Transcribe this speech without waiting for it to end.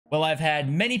Well, I've had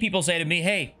many people say to me,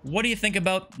 hey, what do you think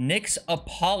about Nick's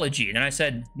apology? And I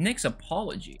said, Nick's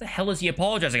apology? What the hell is he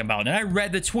apologizing about? And I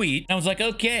read the tweet and I was like,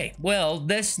 okay, well,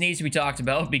 this needs to be talked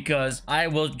about because I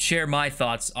will share my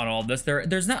thoughts on all of this.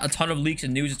 There's not a ton of leaks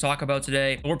and news to talk about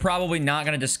today. We're probably not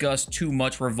going to discuss too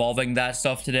much revolving that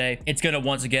stuff today. It's going to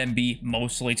once again be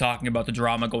mostly talking about the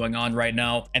drama going on right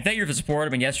now. And thank you for the support. I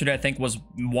mean, yesterday I think was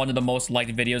one of the most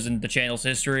liked videos in the channel's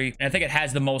history. And I think it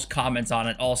has the most comments on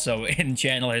it also in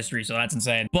channel history. So that's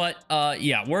insane. But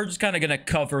yeah, we're just kind of going to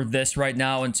cover this right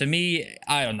now. And to me,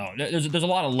 I don't know. There's a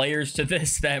lot of layers to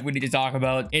this that we need to talk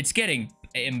about. It's getting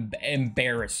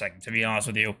embarrassing, to be honest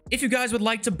with you. If you guys would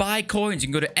like to buy coins,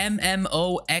 you can go to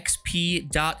MMOXP.com.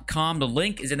 The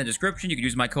link is in the description. You can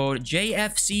use my code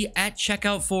JFC at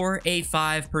checkout for a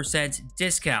 5%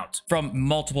 discount from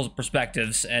multiple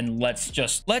perspectives. And let's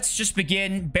just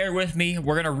begin. Bear with me.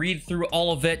 We're gonna read through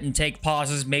all of it and take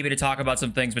pauses, maybe to talk about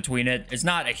some things between it. It's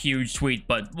not a huge tweet,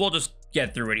 but we'll just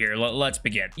get through it here. Let's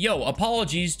begin. Yo,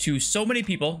 apologies to so many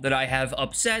people that I have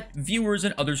upset, viewers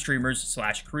and other streamers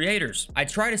 / creators. I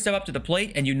tried to step up to the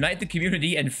plate and unite the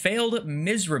community and failed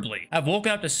miserably. I've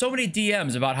woken up to so many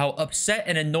DMs about how upset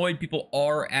and annoyed people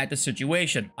are at the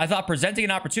situation. I thought presenting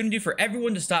an opportunity for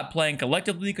everyone to stop playing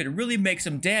collectively could really make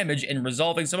some damage in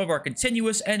resolving some of our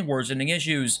continuous and worsening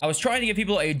issues. I was trying to give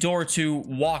people a door to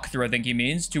walk through, I think he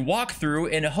means, to walk through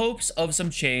in hopes of some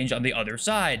change on the other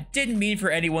side. Didn't mean for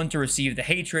anyone to receive the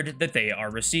hatred that they are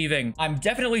receiving. I'm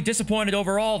definitely disappointed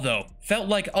overall though. Felt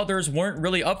like others weren't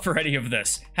really up for any of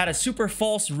this. Had a super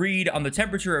false read on the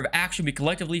temperature of action we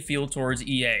collectively feel towards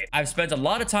EA. I've spent a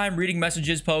lot of time reading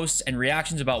messages, posts, and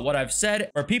reactions about what I've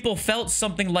said where people felt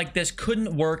something like this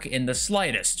couldn't work in the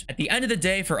slightest. At the end of the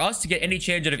day, for us to get any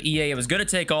change out of EA, it was gonna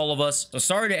take all of us. So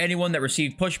sorry to anyone that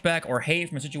received pushback or hate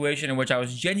from a situation in which I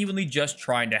was genuinely just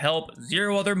trying to help.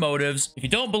 Zero other motives. If you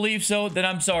don't believe so, then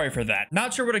I'm sorry for that.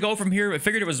 Not sure where to go from here, but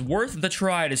figured it was worth the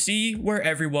try to see where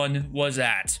everyone was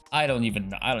at. I don't even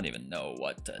know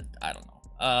what to, I don't know.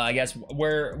 I guess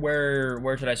where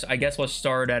should I guess we'll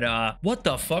start at what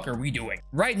the fuck are we doing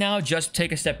right now? Just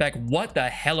take a step back. What the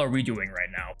hell are we doing right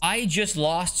now? I just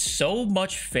lost so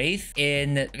much faith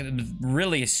in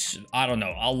really, I don't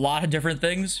know, a lot of different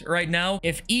things right now.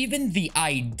 If even the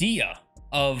idea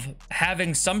of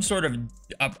having some sort of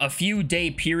a few day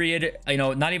period, you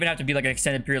know, not even have to be like an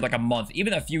extended period like a month,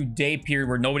 even a few day period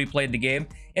where nobody played the game,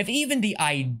 if even the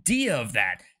idea of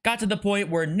that got to the point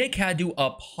where Nick had to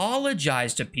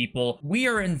apologize to people, we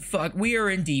are in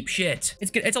deep shit.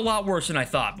 It's a lot worse than I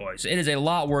thought, boys. It is a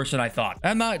lot worse than I thought.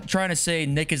 I'm not trying to say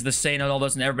Nick is the saint of all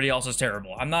this and everybody else is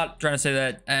terrible. I'm not trying to say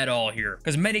that at all here,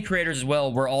 because many creators as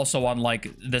well were also on like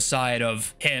the side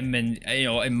of him and, you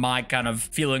know, and my kind of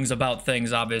feelings about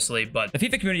things, obviously. But the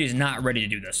FIFA community is not ready to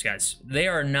do this, guys. They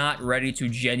are not ready to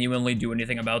genuinely do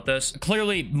anything about this.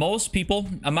 Clearly, most people,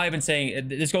 I'm not even saying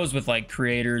this goes with like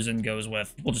creators and goes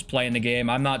with people just playing the game.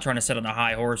 I'm not trying to sit on a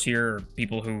high horse here, or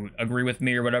people who agree with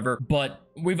me or whatever, but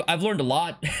I've learned a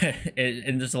lot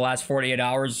in just the last 48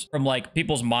 hours from like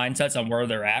people's mindsets on where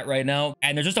they're at right now.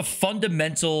 And there's just a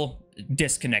fundamental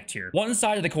disconnect here. One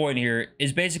side of the coin here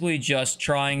is basically just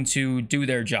trying to do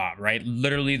their job, right?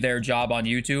 Literally their job on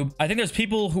YouTube. I think there's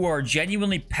people who are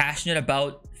genuinely passionate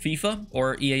about FIFA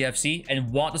or eafc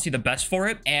and want to see the best for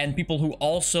it, and people who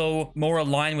also more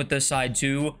align with this side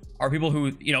too are people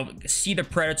who, you know, see the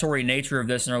predatory nature of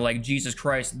this and are like, Jesus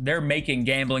Christ, they're making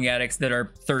gambling addicts that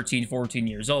are 13, 14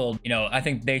 years old. You know, I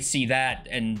think they see that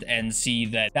and see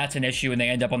that that's an issue, and they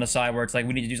end up on the side where it's like,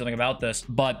 we need to do something about this.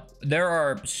 But there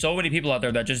are so many people out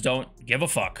there that just don't give a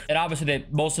fuck. And obviously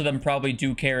most of them probably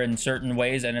do care in certain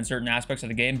ways and in certain aspects of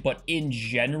the game, but in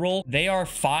general, they are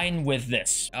fine with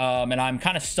this. And I'm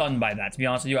kind of stunned by that, to be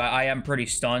honest with you. I am pretty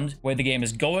stunned. The way the game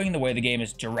is going, the way the game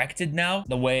is directed now,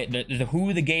 the way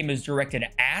who the game is directed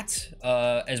at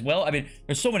as well. I mean,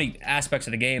 there's so many aspects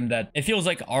of the game that it feels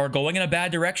like are going in a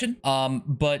bad direction,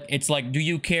 but it's like, do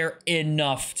you care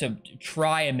enough to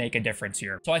try and make a difference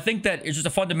here? So I think that it's just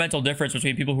a fundamental difference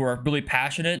between people who are really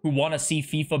passionate, who want to see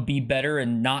FIFA be better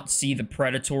and not see the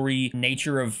predatory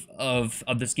nature of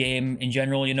this game in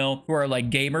general, you know, who are like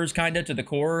gamers kind of to the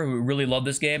core, who really love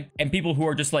this game, and people who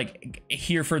are just like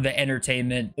here for the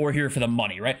entertainment or here for the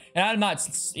money, right? And I'm not,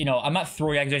 you know, I'm not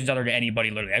throwing accusations out there to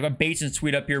anybody, literally. I got Bateson's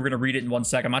tweet up here. We're gonna read it in 1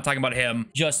 second. I'm not talking about him.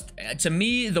 Just to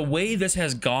me, the way this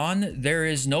has gone, there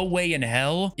is no way in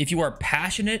hell, if you are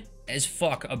passionate as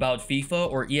fuck about FIFA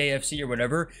or eafc or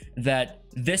whatever, that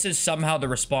this is somehow the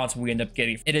response we end up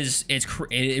getting.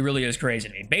 It really is crazy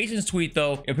to me. Basin's tweet,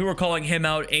 though, if people were calling him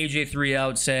out, AJ3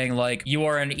 out, saying like, you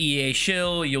are an EA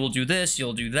shill, you'll do this,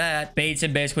 you'll do that.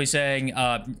 Basin basically saying,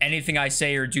 anything I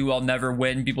say or do, I'll never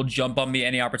win. People jump on me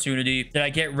any opportunity. Did I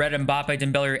get Red, Mbappe,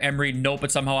 Dembele, or Emery? Nope,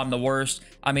 but somehow I'm the worst.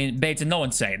 I mean, Basin, no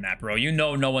one's saying that, bro. You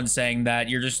know no one's saying that.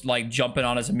 You're just like jumping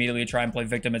on us immediately to try and play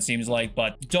victim, it seems like.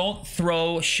 But don't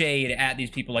throw shade at these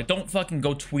people. Like, don't fucking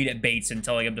go tweet at Basin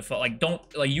telling him to like, don't,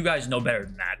 like, you guys know better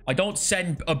than that. Like, don't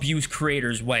send abuse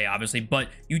creators way, obviously, but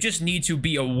you just need to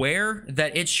be aware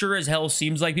that it sure as hell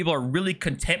seems like people are really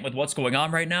content with what's going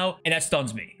on right now, and that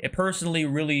stuns me. It personally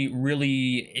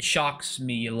it shocks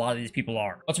me a lot of these people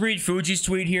are. Let's read Fuji's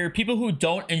tweet here. People who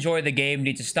don't enjoy the game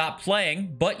need to stop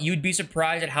playing, but you'd be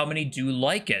surprised at how many do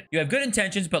like it. You have good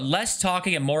intentions, but less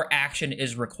talking and more action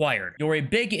is required. You're a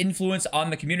big influence on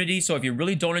the community, so if you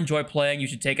really don't enjoy playing, you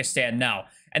should take a stand now.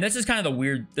 And this is kind of the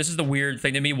weird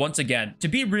thing to me. Once again, to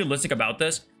be realistic about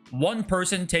this, one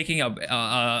person taking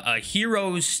a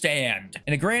hero's stand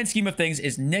in the grand scheme of things,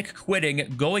 is Nick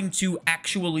quitting going to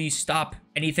actually stop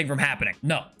anything from happening?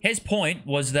 No. His point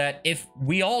was that if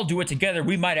we all do it together,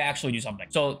 we might actually do something.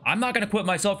 So I'm not going to quit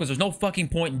myself because there's no fucking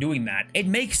point in doing that. It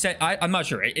makes sense. I'm not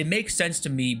sure. It makes sense to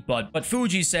me, but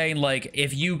Fuji's saying, like,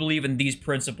 if you believe in these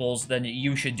principles, then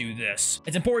you should do this.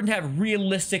 It's important to have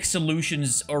realistic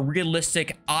solutions or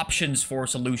realistic options for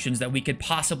solutions that we could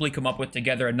possibly come up with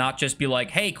together, and not just be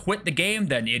like, hey, quit the game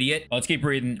then, idiot. Let's keep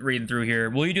reading through here.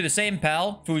 Will you do the same,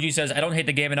 pal? Fuji says, I don't hate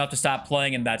the game enough to stop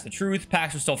playing, and that's the truth.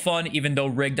 Packs are still fun, even though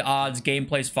rigged odds.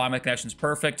 Gameplay's fine, my connection's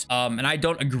perfect. And I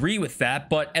don't agree with that,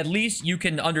 but at least you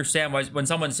can understand why when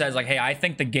someone says like, hey, I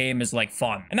think the game is like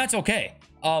fun, and that's okay.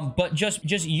 But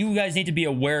just you guys need to be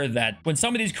aware that when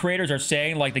some of these creators are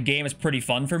saying like the game is pretty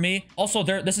fun for me, also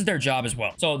this is their job as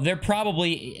well. So they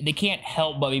can't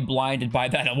help but be blinded by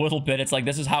that a little bit. It's like,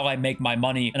 this is how I make my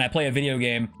money and I play a video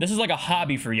game. This is like a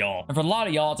hobby for y'all. And for a lot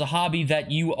of y'all, it's a hobby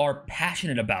that you are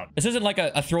passionate about. This isn't like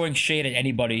a throwing shade at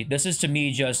anybody. This is, to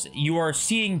me, just you are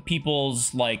seeing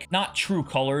people's, like, not true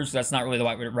colors. That's not really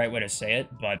the right way to say it,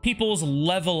 but people's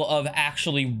level of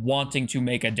actually wanting to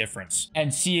make a difference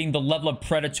and seeing the level of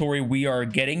predatory we are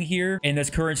getting here in this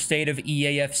current state of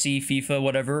eafc, FIFA,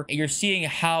 whatever. You're seeing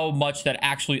how much that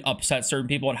actually upsets certain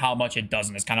people and how much it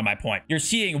doesn't, is kind of my point. You're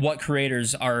seeing what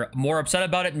creators are more upset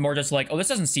about it and more just like, oh, this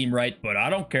doesn't seem right, but I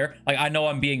don't care. Like, I know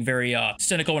I'm being very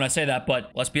cynical when I say that,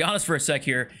 but let's be honest for a sec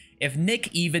here. If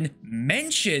Nick even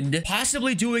mentioned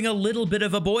possibly doing a little bit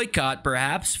of a boycott,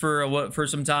 perhaps, for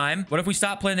some time, what if we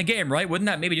stop playing the game, right? Wouldn't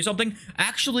that maybe do something?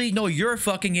 Actually, no, you're a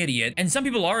fucking idiot. And some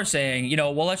people are saying, you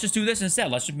know, well, let's just do this instead.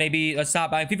 Let's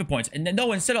stop buying FIFA points. And then,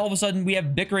 no, instead, all of a sudden, we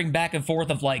have bickering back and forth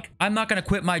of like, I'm not gonna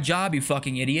quit my job, you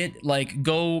fucking idiot. Like,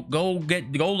 go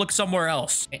look somewhere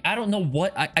else. I don't know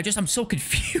what, I'm so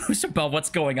confused about what's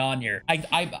going on here.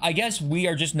 I guess we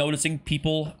are just noticing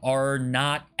people are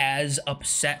not as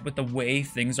upset with the way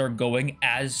things are going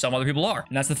as some other people are,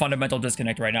 and that's the fundamental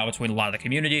disconnect right now between a lot of the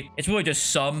community. It's really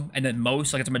just some, and then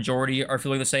most, like it's a majority, are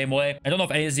feeling the same way. I don't know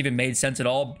if any of this even made sense at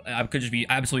all. I could just be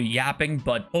absolutely yapping,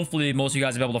 but hopefully most of you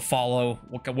guys have been able to follow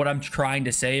what I'm trying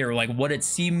to say, or like what it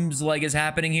seems like is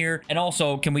happening here. And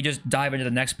also, can we just dive into the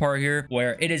next part here,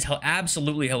 where it is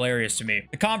absolutely hilarious to me.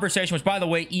 The conversation, which by the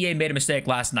way, EA made a mistake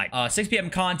last night. 6 p.m.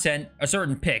 content, a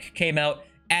certain pick came out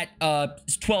at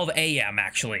 12 a.m.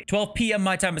 actually. 12 p.m.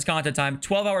 my time is content time,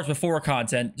 12 hours before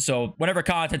content. So whenever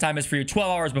content time is for you, 12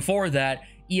 hours before that,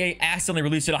 EA accidentally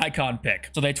released an icon pick.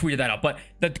 So they tweeted that out. But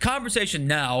the conversation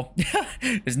now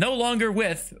is no longer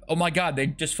with, oh my God, they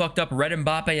just fucked up Red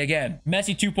Mbappe again.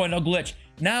 Messi 2.0 glitch.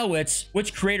 Now it's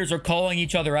which creators are calling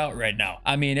each other out right now.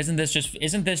 I mean, isn't this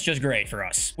just great for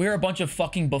us? We're a bunch of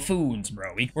fucking buffoons,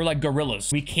 bro. We're like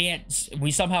gorillas.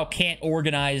 We somehow can't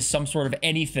organize some sort of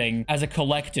anything as a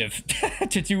collective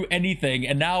to do anything.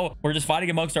 And now we're just fighting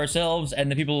amongst ourselves,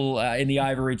 and the people in the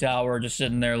ivory tower are just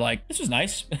sitting there like, this was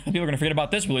nice. People are gonna forget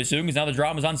about this really soon because now the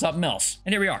drama's on something else.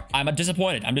 And here we are. I'm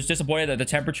disappointed. I'm just disappointed that the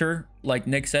temperature, like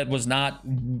Nick said, was not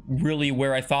really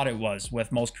where I thought it was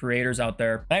with most creators out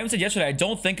there. I even said yesterday, I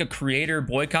don't think a creator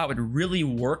boycott would really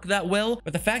work that well,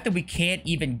 but the fact that we can't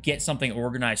even get something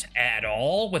organized at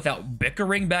all without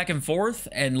bickering back and forth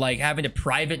and like having to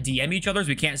private DM each other,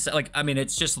 we can't, like, I mean,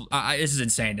 it's just this is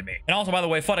insane to me. And also, by the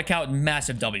way, FUT account,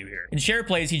 massive W here. In share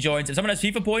plays, he joins. If someone has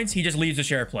FIFA points, he just leaves the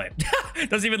share play.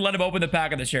 Doesn't even let him open the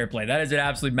pack of the share play. That is an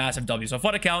absolute massive W. So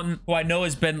FUT accountant, who I know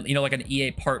has been, you know, like an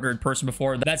EA partnered person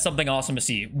before, that's something awesome to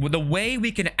see. The way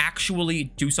we can actually actually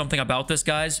do something about this,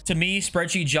 guys. To me,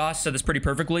 Spreadsheet Josh said this pretty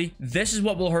perfectly. This is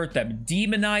what will hurt them.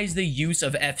 Demonize the use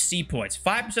of FC points.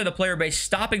 5% of the player base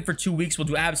stopping for 2 weeks will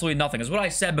do absolutely nothing, is what I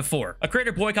said before. A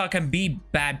creator boycott can be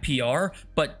bad PR,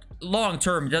 but long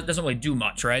term it doesn't really do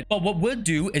much, right? But what would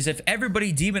do is if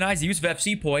everybody demonized the use of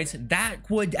FC points, that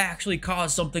would actually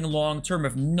cause something long term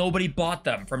if nobody bought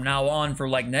them from now on for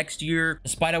like next year,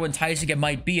 despite how enticing it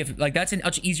might be. If like that's a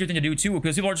much easier thing to do too,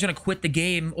 because people are just gonna quit the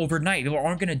game overnight. People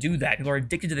aren't gonna do that. People are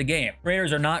addicted to the game.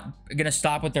 Creators are not gonna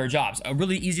stop with their jobs. A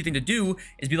really easy thing to do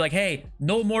is be like, hey,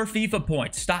 no more FIFA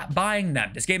points, stop buying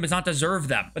them, this game does not deserve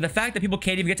them. But the fact that people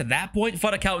can't even get to that point,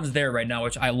 Fun Accountant's there right now,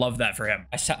 which I love that for him.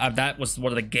 That was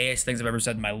one of the gayest things I've ever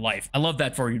said in my life. I love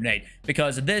that for you, Nate,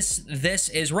 because this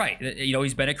is right. You know,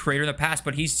 he's been a creator in the past,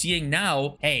 but he's seeing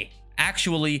now, hey,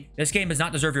 actually, this game does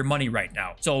not deserve your money right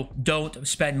now. So don't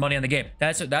spend money on the game.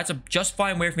 That's a just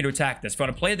fine way for me to attack this. If you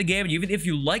want to play the game, and even if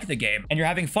you like the game and you're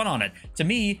having fun on it, to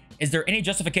me, is there any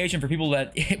justification for people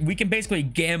that we can basically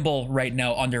gamble right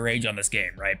now underage on this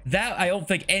game, right? That I don't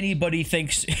think anybody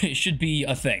thinks should be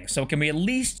a thing. So can we at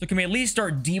least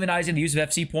start demonizing the use of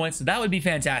FC points? That would be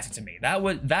fantastic to me. That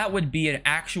would be an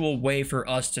actual way for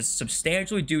us to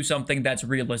substantially do something that's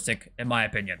realistic, in my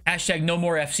opinion. Hashtag no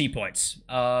more FC points.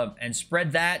 And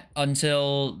spread that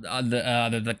until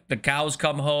the cows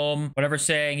come home. Whatever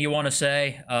saying you want to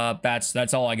say,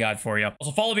 that's all I got for you.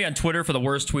 Also, follow me on Twitter for the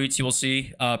worst tweets you will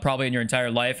see probably in your entire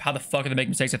life. How the fuck are they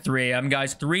making mistakes at 3 a.m.,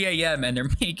 guys? 3 a.m. and they're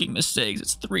making mistakes.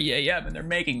 It's 3 a.m. and they're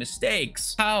making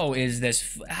mistakes. How is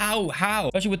this? How?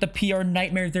 Especially with the PR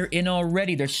nightmare they're in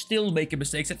already. They're still making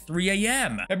mistakes at 3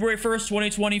 a.m. February 1st,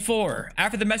 2024.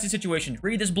 After the messy situation,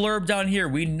 read this blurb down here.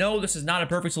 We know this is not a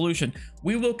perfect solution.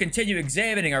 We will continue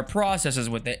examining our processes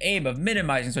with the aim of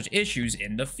minimizing such issues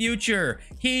in the future.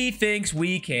 He thinks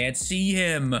we can't see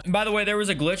him. And by the way, there was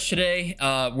a glitch today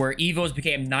where Evos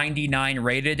became 99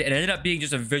 rated. It ended up being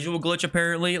just a visual glitch,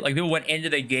 apparently. Like, people went into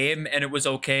the game and it was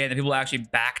okay, and then people actually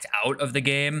backed out of the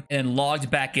game and logged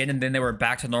back in, and then they were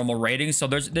back to normal ratings. So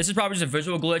this is probably just a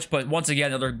visual glitch, but once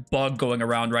again, another bug going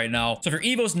around right now. So if your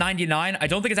Evo's 99, I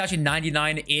don't think it's actually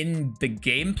 99 in the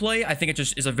gameplay. I think it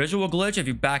just is a visual glitch. If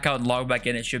you back out and log back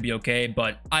in, it should be okay.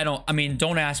 But I mean,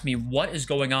 don't ask me what is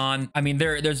going on. I mean,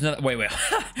 there's no, wait.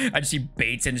 I just see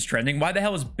Bateson's trending. Why the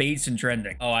hell is Bateson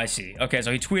trending? Oh, I see. Okay,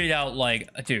 so he tweeted out like,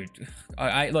 dude,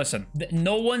 listen,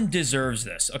 no one deserves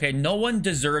this. Okay, no one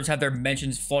deserves to have their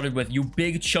mentions flooded with "you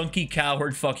big chunky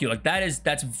coward, fuck you." Like,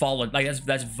 that's volatile. Like,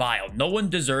 that's vile. No one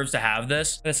deserves to have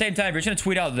this. At the same time, if you're just gonna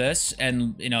tweet out this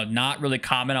and, you know, not really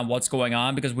comment on what's going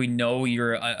on because we know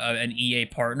you're an EA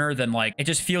partner, then like, it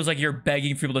just feels like you're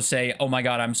begging for people to say, "Oh my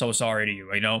god, I'm so sorry" to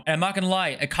you, you know? And I'm not gonna lie,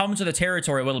 it comes with the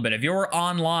territory a little bit. If you're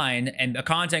online and a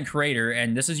content creator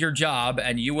and this is your job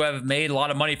and you have made a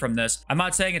lot of money from this, I'm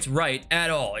not saying it's right at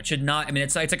all. It should not. I mean,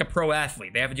 it's like a pro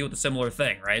athlete. They have to deal with a similar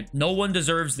thing, right? No one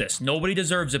deserves this. Nobody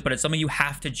deserves it, but it's something you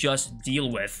have to just deal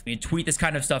with. I mean, tweet this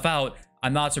kind of stuff out.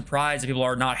 I'm not surprised that people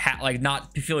are not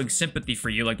not feeling sympathy for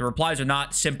you. Like, the replies are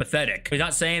not sympathetic. He's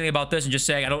not saying anything about this and just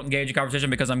saying, I don't engage in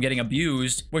conversation because I'm getting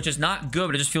abused, which is not good,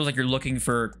 but it just feels like you're looking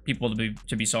for people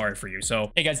to be sorry for you.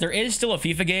 So, hey guys, there is still a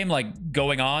FIFA game like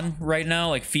going on right now.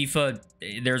 Like FIFA,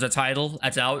 there's a title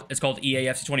that's out. It's called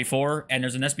eafc 24, and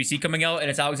there's an SBC coming out, and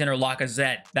it's Alexander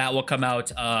Lacazette. That will come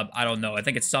out, I don't know. I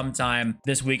think it's sometime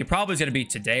this week. It probably is going to be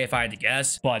today if I had to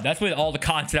guess, but that's really all the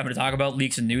content I'm going to talk about,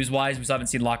 leaks and news-wise. We still haven't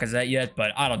seen Lacazette yet.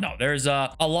 But I don't know. There's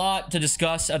a lot to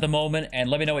discuss at the moment, and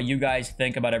let me know what you guys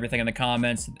think about everything in the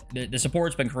comments. The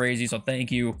support's been crazy, so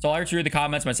thank you. So I'll actually read the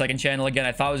comments on my second channel again.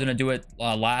 I thought I was going to do it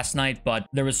last night, but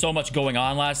there was so much going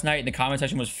on last night, and the comment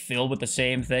section was filled with the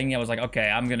same thing. I was like, okay,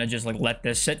 I'm going to just like let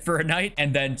this sit for a night,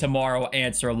 and then tomorrow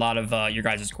answer a lot of your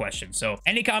guys' questions. So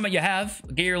any comment you have,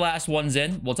 get your last ones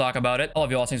in. We'll talk about it. I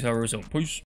love you all. Thanks for watching. Peace.